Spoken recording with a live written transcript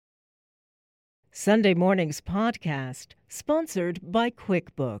Sunday Morning's podcast, sponsored by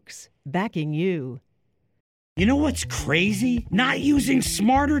QuickBooks, backing you. You know what's crazy? Not using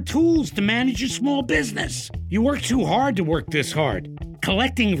smarter tools to manage your small business. You work too hard to work this hard.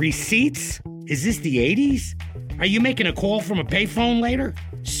 Collecting receipts? Is this the 80s? Are you making a call from a payphone later?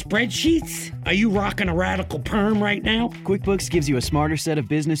 Spreadsheets? Are you rocking a radical perm right now? QuickBooks gives you a smarter set of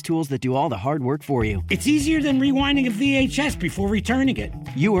business tools that do all the hard work for you. It's easier than rewinding a VHS before returning it.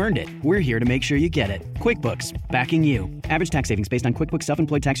 You earned it. We're here to make sure you get it. QuickBooks, backing you. Average tax savings based on QuickBooks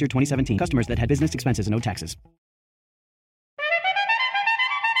Self-Employed Tax Year 2017. Customers that had business expenses and no taxes.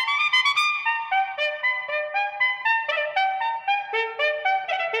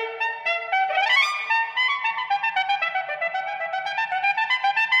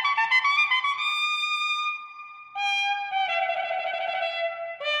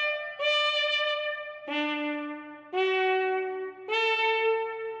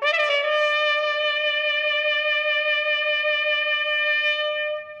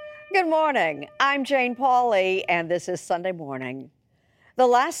 Good morning. I'm Jane Pauley, and this is Sunday Morning. The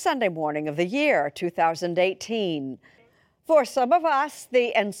last Sunday morning of the year, 2018. For some of us,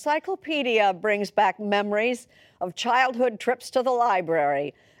 the Encyclopedia brings back memories of childhood trips to the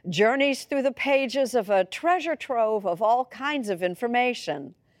library, journeys through the pages of a treasure trove of all kinds of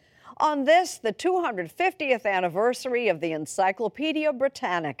information. On this, the 250th anniversary of the Encyclopedia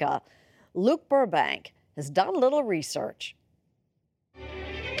Britannica, Luke Burbank has done a little research.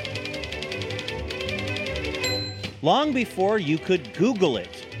 Long before you could Google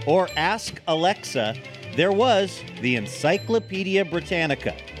it or ask Alexa, there was the Encyclopedia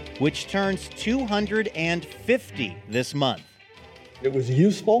Britannica, which turns 250 this month. It was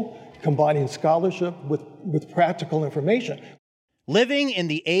useful, combining scholarship with practical information. Living in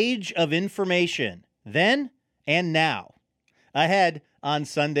the age of information, then and now. Ahead on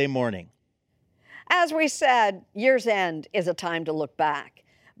Sunday Morning. As we said, year's end is a time to look back,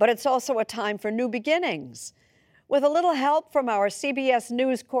 but it's also a time for new beginnings. With a little help from our CBS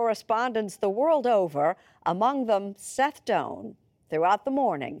News correspondents the world over, among them Seth Doane, throughout the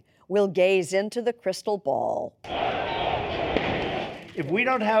morning, we'll gaze into the crystal ball. If we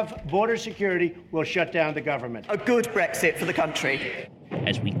don't have border security, we'll shut down the government. A good Brexit for the country.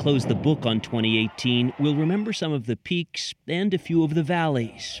 As we close the book on 2018, we'll remember some of the peaks and a few of the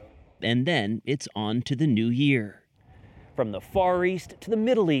valleys. And then it's on to the new year. From the Far East to the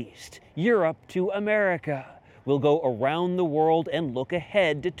Middle East, Europe to America. We'll go around the world and look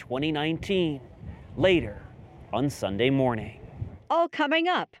ahead to 2019, later on Sunday Morning. All coming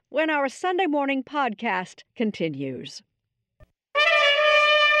up when our Sunday Morning podcast continues.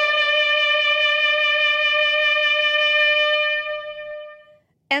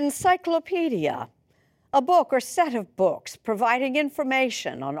 Encyclopedia, a book or set of books providing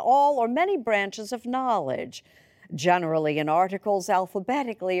information on all or many branches of knowledge, generally in articles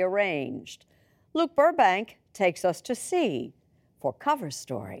alphabetically arranged. Luke Burbank takes us to C for cover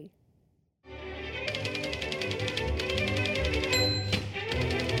story.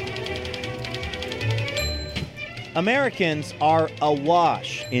 Americans are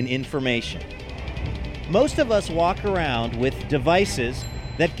awash in information. Most of us walk around with devices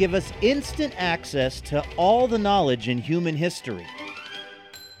that give us instant access to all the knowledge in human history.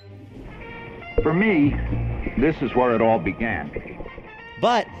 For me, this is where it all began.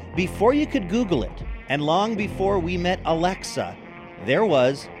 But before you could Google it, and long before we met Alexa, there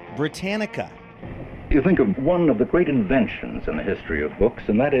was Britannica. You think of one of the great inventions in the history of books,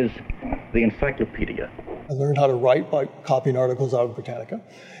 and that is the encyclopedia. I learned how to write by copying articles out of Britannica.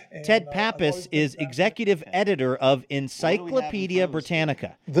 Ted Pappas is executive editor of Encyclopedia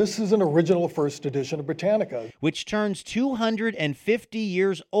Britannica. This is an original first edition of Britannica, which turns 250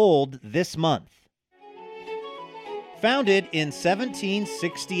 years old this month. Founded in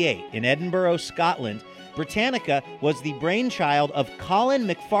 1768 in Edinburgh, Scotland, Britannica was the brainchild of Colin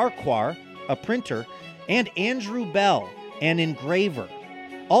McFarquhar, a printer, and Andrew Bell, an engraver.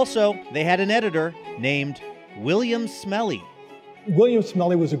 Also, they had an editor named William Smellie. William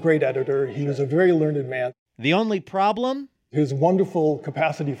Smellie was a great editor. He was a very learned man. The only problem? His wonderful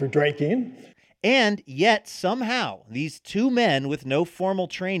capacity for drinking. And yet, somehow, these two men with no formal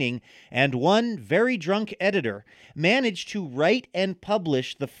training and one very drunk editor managed to write and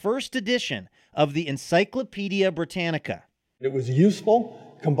publish the first edition of the Encyclopedia Britannica. It was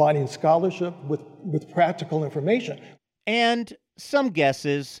useful, combining scholarship with practical information. And some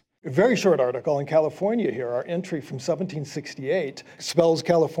guesses. A very short article in California here, our entry from 1768, spells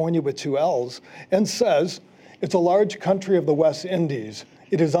California with two L's, and says, it's a large country of the West Indies.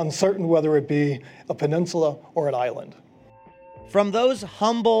 It is uncertain whether it be a peninsula or an island. From those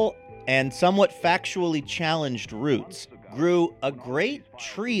humble and somewhat factually challenged roots grew a great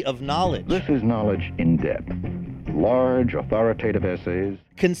tree of knowledge. This is knowledge in depth. Large, authoritative essays.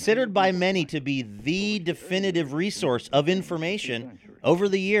 Considered by many to be the definitive resource of information over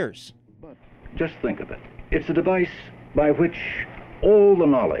the years. Just think of it. It's a device by which all the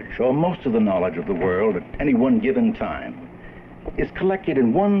knowledge, or most of the knowledge of the world at any one given time, is collected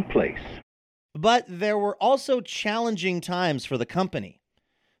in one place. But there were also challenging times for the company.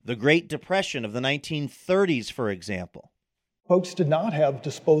 The Great Depression of the 1930s, for example. Folks did not have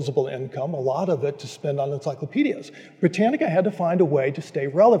disposable income, a lot of it to spend on encyclopedias. Britannica had to find a way to stay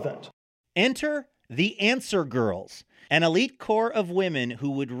relevant. Enter the Answer Girls, an elite corps of women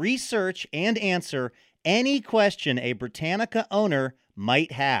who would research and answer any question a Britannica owner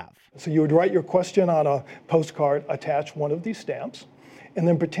might have. So you would write your question on a postcard, attach one of these stamps, and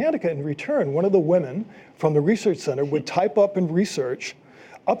then Britannica, in return, one of the women from the research center would type up and research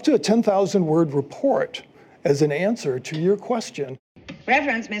up to a 10,000-word report as an answer to your question.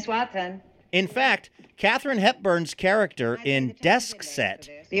 Reference, Miss Watson. In fact, Katharine Hepburn's character in Desk Set,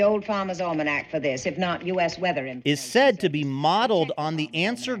 the Old Farmer's Almanac for this, if not U.S. weather information, is said to be modeled on the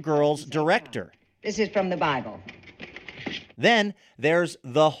Answer Girls director. This is from the Bible. Then there's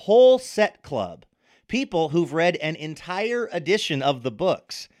the Whole Set Club, people who've read an entire edition of the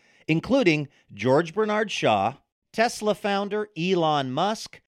books, including George Bernard Shaw, Tesla founder Elon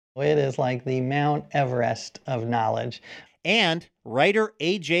Musk. It is like the Mount Everest of knowledge. And writer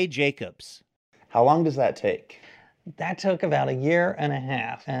A.J. Jacobs. How long does that take? That took about a year and a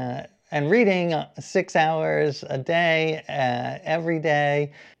half. And reading 6 hours a day, every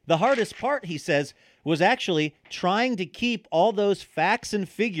day. The hardest part, he says, was actually trying to keep all those facts and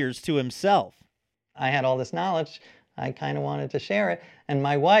figures to himself. I had all this knowledge. I kind of wanted to share it. And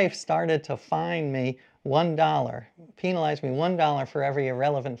my wife started to fine me $1, penalize me $1 for every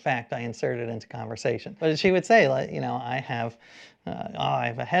irrelevant fact I inserted into conversation. But she would say, like, I have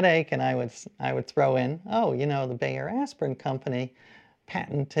a headache, and I would throw in, the Bayer Aspirin Company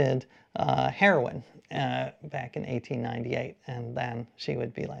patented heroin back in 1898, and then she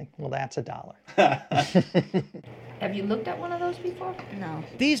would be like, well, that's $1. Have you looked at one of those before? No.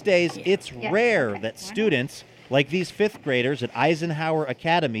 These days, it's rare that students, like these fifth graders at Eisenhower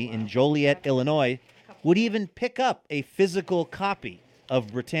Academy in Joliet, Illinois, would even pick up a physical copy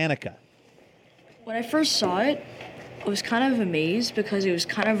of Britannica. When I first saw it, I was kind of amazed because it was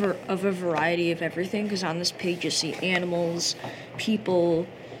kind of a variety of everything, because on this page you see animals, people,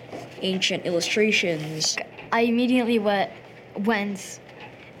 ancient illustrations. I immediately went,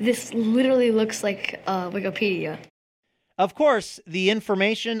 this literally looks like Wikipedia. Of course, the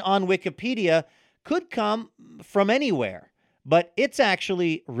information on Wikipedia could come from anywhere, but it's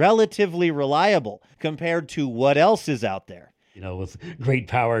actually relatively reliable compared to what else is out there. With great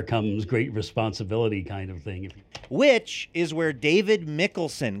power comes great responsibility kind of thing. Which is where David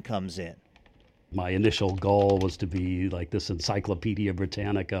Mickelson comes in. My initial goal was to be like this Encyclopedia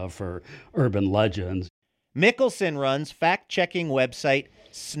Britannica for urban legends. Mickelson runs fact-checking website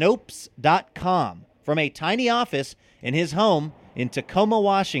Snopes.com from a tiny office in his home in Tacoma,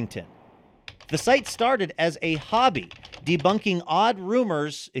 Washington. The site started as a hobby, debunking odd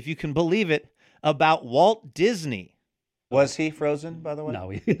rumors, if you can believe it, about Walt Disney. Was he frozen, by the way? No,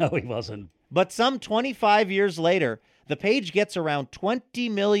 he wasn't. But some 25 years later, the page gets around 20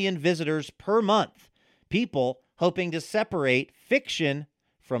 million visitors per month, people hoping to separate fiction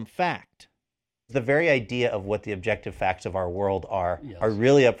from fact. The very idea of what the objective facts of our world are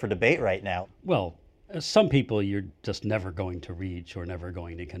really up for debate right now. Well, some people you're just never going to reach or never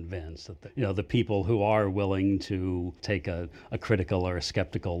going to convince. That the people who are willing to take a critical or a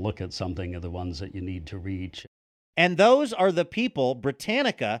skeptical look at something are the ones that you need to reach. And those are the people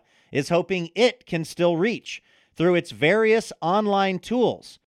Britannica is hoping it can still reach through its various online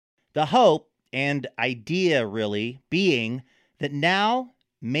tools. The hope and idea, really, being that now,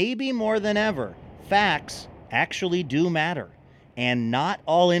 maybe more than ever, facts actually do matter, and not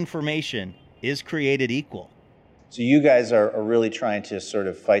all information is created equal. So you guys are really trying to sort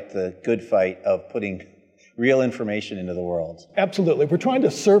of fight the good fight of putting real information into the world. Absolutely. We're trying to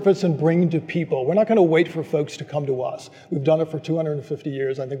surface and bring to people. We're not going to wait for folks to come to us. We've done it for 250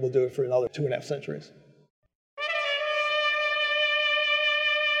 years. I think we'll do it for another 2.5 centuries.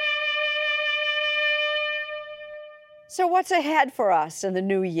 So what's ahead for us in the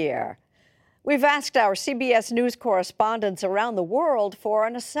new year? We've asked our CBS News correspondents around the world for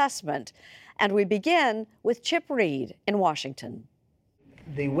an assessment, and we begin with Chip Reed in Washington.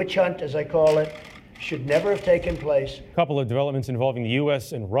 The witch hunt, as I call it, should never have taken place. A couple of developments involving the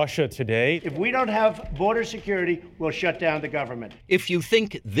U.S. and Russia today. If we don't have border security, we'll shut down the government. If you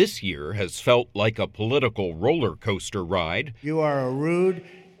think this year has felt like a political roller coaster ride, you are a rude,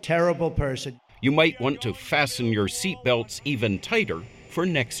 terrible person. You might want to fasten your seatbelts even tighter for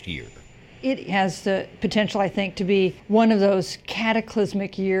next year. It has the potential, I think, to be one of those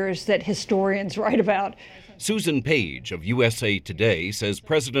cataclysmic years that historians write about. Susan Page of USA Today says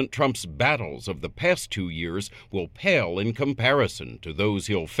President Trump's battles of the past 2 years will pale in comparison to those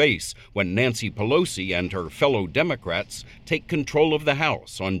he'll face when Nancy Pelosi and her fellow Democrats take control of the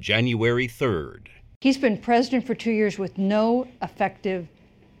House on January 3rd. He's been president for 2 years with no effective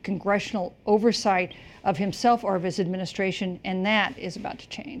congressional oversight of himself or of his administration, and that is about to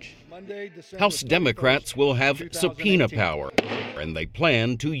change. House Democrats will have subpoena power, and they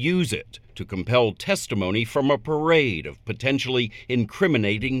plan to use it to compel testimony from a parade of potentially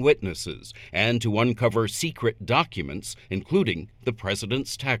incriminating witnesses and to uncover secret documents, including the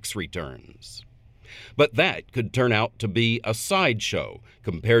president's tax returns. But that could turn out to be a sideshow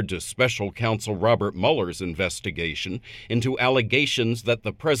compared to special counsel Robert Mueller's investigation into allegations that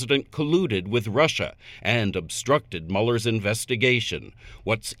the president colluded with Russia and obstructed Mueller's investigation.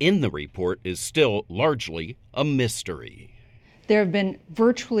 What's in the report is still largely a mystery. There have been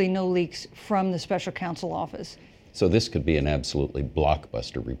virtually no leaks from the special counsel office. So this could be an absolutely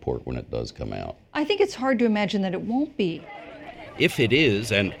blockbuster report when it does come out. I think it's hard to imagine that it won't be. If it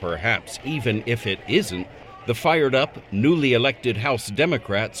is, and perhaps even if it isn't, the fired-up, newly elected House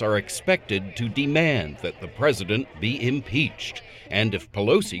Democrats are expected to demand that the president be impeached. And if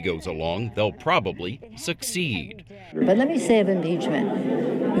Pelosi goes along, they'll probably succeed. But let me say of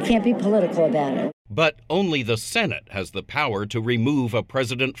impeachment, we can't be political about it. But only the Senate has the power to remove a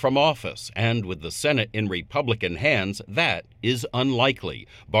president from office, and with the Senate in Republican hands, that is unlikely,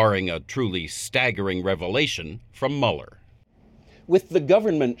 barring a truly staggering revelation from Mueller. With the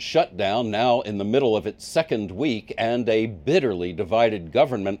government shutdown now in the middle of its second week and a bitterly divided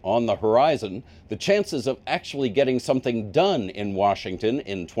government on the horizon, the chances of actually getting something done in Washington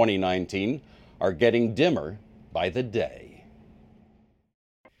in 2019 are getting dimmer by the day.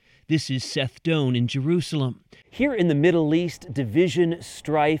 This is Seth Doan in Jerusalem. Here in the Middle East, division,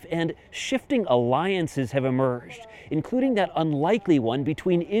 strife, and shifting alliances have emerged, including that unlikely one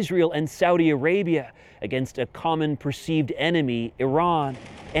between Israel and Saudi Arabia against a common perceived enemy, Iran.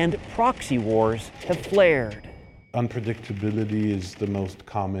 And proxy wars have flared. Unpredictability is the most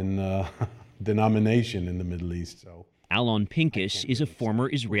common denomination in the Middle East. Alon Pincus is a former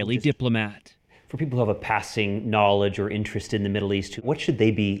Israeli diplomat. For people who have a passing knowledge or interest in the Middle East, what should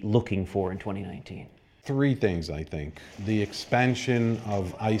they be looking for in 2019? Three things, I think. The expansion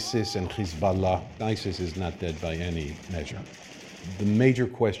of ISIS and Hezbollah. ISIS is not dead by any measure. The major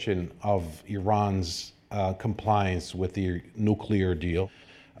question of Iran's compliance with the nuclear deal,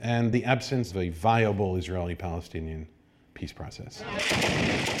 and the absence of a viable Israeli-Palestinian peace process.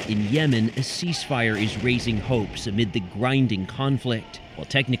 In Yemen, a ceasefire is raising hopes amid the grinding conflict. While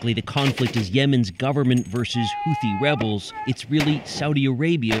technically the conflict is Yemen's government versus Houthi rebels, it's really Saudi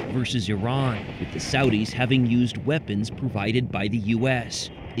Arabia versus Iran, with the Saudis having used weapons provided by the U.S.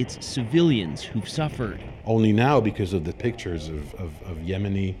 It's civilians who've suffered. Only now, because of the pictures of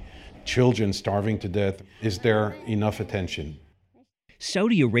Yemeni children starving to death, is there enough attention.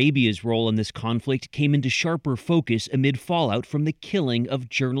 Saudi Arabia's role in this conflict came into sharper focus amid fallout from the killing of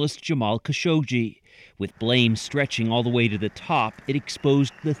journalist Jamal Khashoggi. With blame stretching all the way to the top, it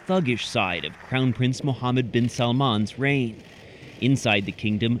exposed the thuggish side of Crown Prince Mohammed bin Salman's reign. Inside the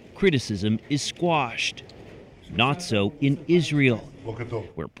kingdom, criticism is squashed. Not so in Israel,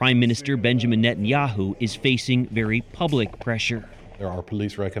 where Prime Minister Benjamin Netanyahu is facing very public pressure. There are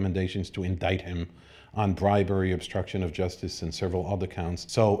police recommendations to indict him on bribery, obstruction of justice, and several other counts.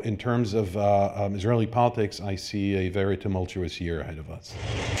 So in terms of Israeli politics, I see a very tumultuous year ahead of us.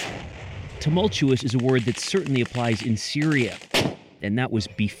 Tumultuous is a word that certainly applies in Syria. And that was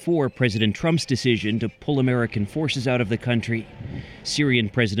before President Trump's decision to pull American forces out of the country. Syrian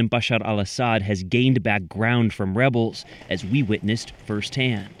President Bashar al-Assad has gained back ground from rebels, as we witnessed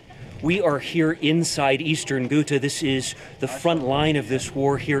firsthand. We are here inside eastern Ghouta. This is the front line of this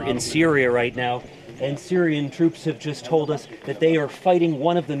war here in Syria right now. And Syrian troops have just told us that they are fighting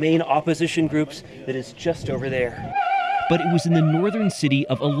one of the main opposition groups that is just over there. But it was in the northern city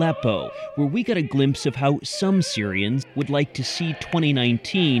of Aleppo where we got a glimpse of how some Syrians would like to see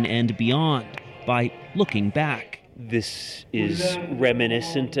 2019 and beyond by looking back. This is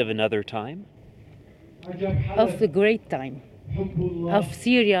reminiscent of another time? Of the great time of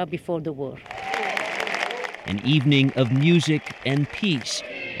Syria before the war. An evening of music and peace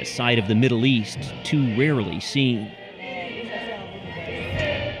a side of the Middle East too rarely seen.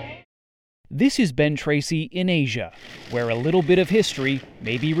 This is Ben Tracy in Asia, where a little bit of history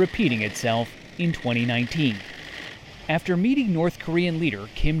may be repeating itself in 2019. After meeting North Korean leader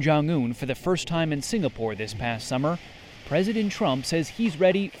Kim Jong-un for the first time in Singapore this past summer, President Trump says he's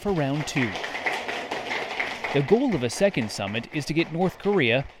ready for round two. The goal of a second summit is to get North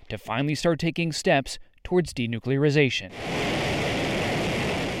Korea to finally start taking steps towards denuclearization.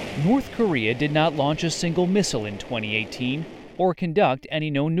 North Korea did not launch a single missile in 2018 or conduct any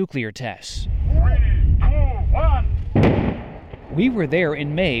known nuclear tests. 3, 2, 1. We were there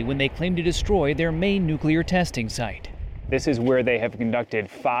in May when they claimed to destroy their main nuclear testing site. This is where they have conducted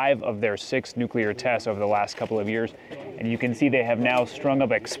 5 of their 6 nuclear tests over the last couple of years. And you can see they have now strung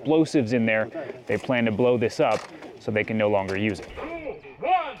up explosives in there. They plan to blow this up so they can no longer use it. 2,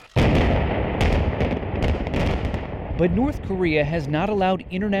 1. But North Korea has not allowed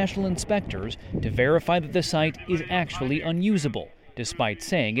international inspectors to verify that the site is actually unusable, despite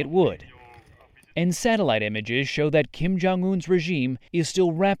saying it would. And satellite images show that Kim Jong-un's regime is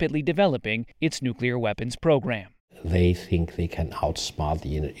still rapidly developing its nuclear weapons program. They think they can outsmart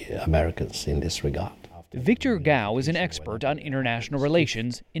the Americans in this regard. Victor Gao is an expert on international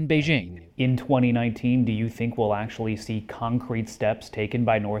relations in Beijing. In 2019, do you think we'll actually see concrete steps taken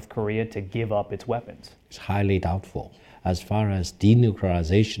by North Korea to give up its weapons? It's highly doubtful. As far as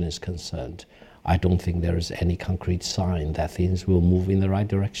denuclearization is concerned, I don't think there is any concrete sign that things will move in the right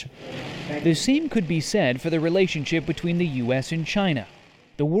direction. The same could be said for the relationship between the U.S. and China.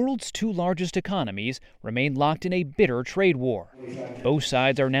 The world's 2 largest economies remain locked in a bitter trade war. Both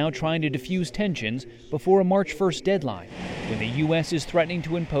sides are now trying to diffuse tensions before a March 1st deadline, when the U.S. is threatening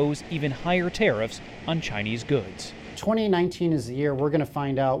to impose even higher tariffs on Chinese goods. 2019 is the year we're going to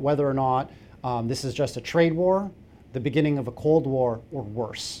find out whether or not this is just a trade war, the beginning of a Cold War, or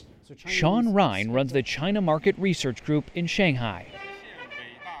worse. Sean Ryan runs the China Market Research Group in Shanghai.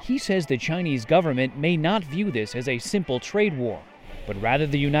 He says the Chinese government may not view this as a simple trade war, but rather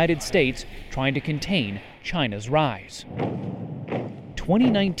the United States trying to contain China's rise.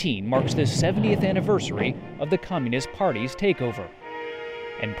 2019 marks the 70th anniversary of the Communist Party's takeover,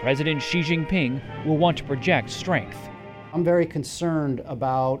 and President Xi Jinping will want to project strength. I'm very concerned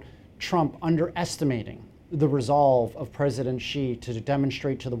about Trump underestimating the resolve of President Xi to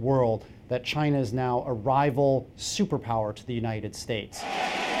demonstrate to the world that China is now a rival superpower to the United States.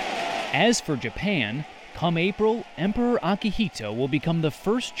 As for Japan, come April, Emperor Akihito will become the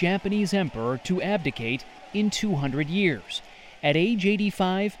first Japanese emperor to abdicate in 200 years. At age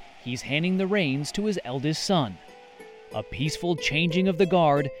 85, he's handing the reins to his eldest son. A peaceful changing of the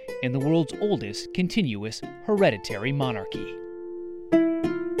guard in the world's oldest continuous hereditary monarchy.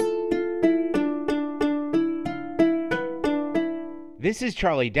 This is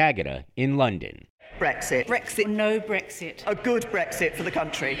Charlie D'Agata in London. Brexit. Brexit. No Brexit. A good Brexit for the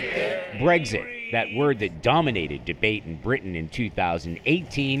country. Brexit, that word that dominated debate in Britain in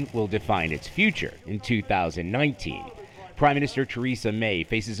 2018, will define its future in 2019. Prime Minister Theresa May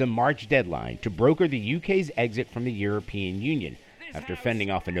faces a March deadline to broker the UK's exit from the European Union after fending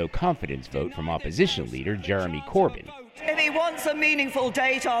off a no-confidence vote from opposition leader Jeremy Corbyn. If he wants a meaningful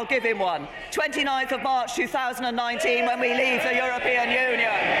date, I'll give him one. 29th of March 2019, when we leave the European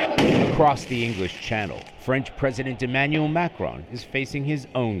Union. Across the English Channel, French President Emmanuel Macron is facing his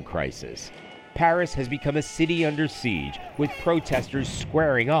own crisis. Paris has become a city under siege, with protesters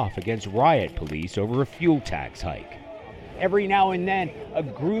squaring off against riot police over a fuel tax hike. Every now and then, a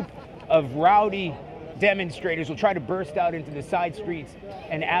group of rowdy demonstrators will try to burst out into the side streets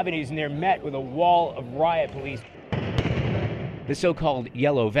and avenues, and they're met with a wall of riot police. The so-called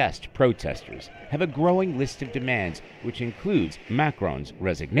Yellow Vest protesters have a growing list of demands, which includes Macron's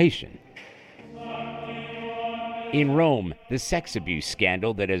resignation. In Rome, the sex abuse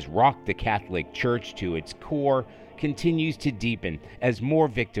scandal that has rocked the Catholic Church to its core continues to deepen as more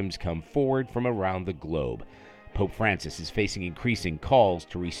victims come forward from around the globe. Pope Francis is facing increasing calls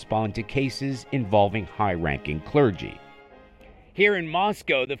to respond to cases involving high-ranking clergy. Here in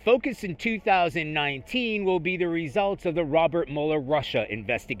Moscow, the focus in 2019 will be the results of the Robert Mueller Russia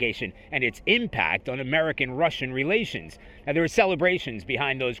investigation and its impact on American-Russian relations. Now, there were celebrations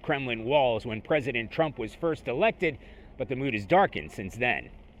behind those Kremlin walls when President Trump was first elected, but the mood has darkened since then.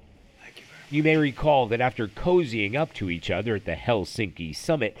 You may recall that after cozying up to each other at the Helsinki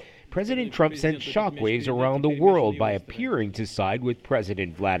summit, President Trump sent shockwaves around the world by appearing to side with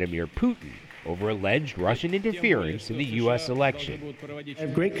President Vladimir Putin over alleged Russian interference in the U.S. election. I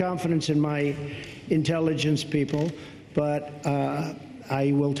have great confidence in my intelligence people, but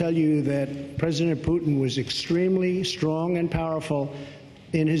I will tell you that President Putin was extremely strong and powerful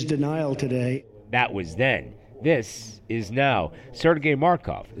in his denial today. That was then. This is now. Sergei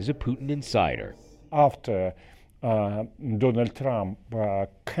Markov is a Putin insider. After Donald Trump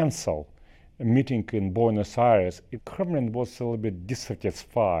canceled a meeting in Buenos Aires, the Kremlin was a little bit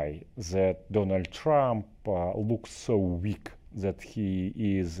dissatisfied that Donald Trump looks so weak that he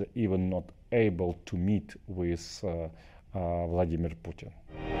is even not able to meet with Vladimir Putin.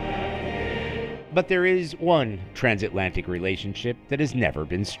 But there is one transatlantic relationship that has never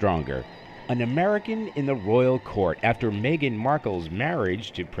been stronger. An American in the royal court after Meghan Markle's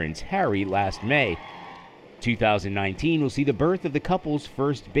marriage to Prince Harry last May. 2019 will see the birth of the couple's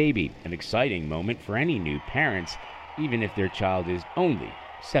first baby, an exciting moment for any new parents, even if their child is only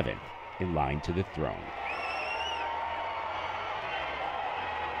 7th in line to the throne.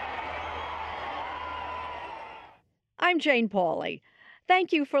 I'm Jane Pauley.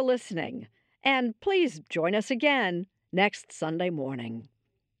 Thank you for listening. And please join us again next Sunday morning.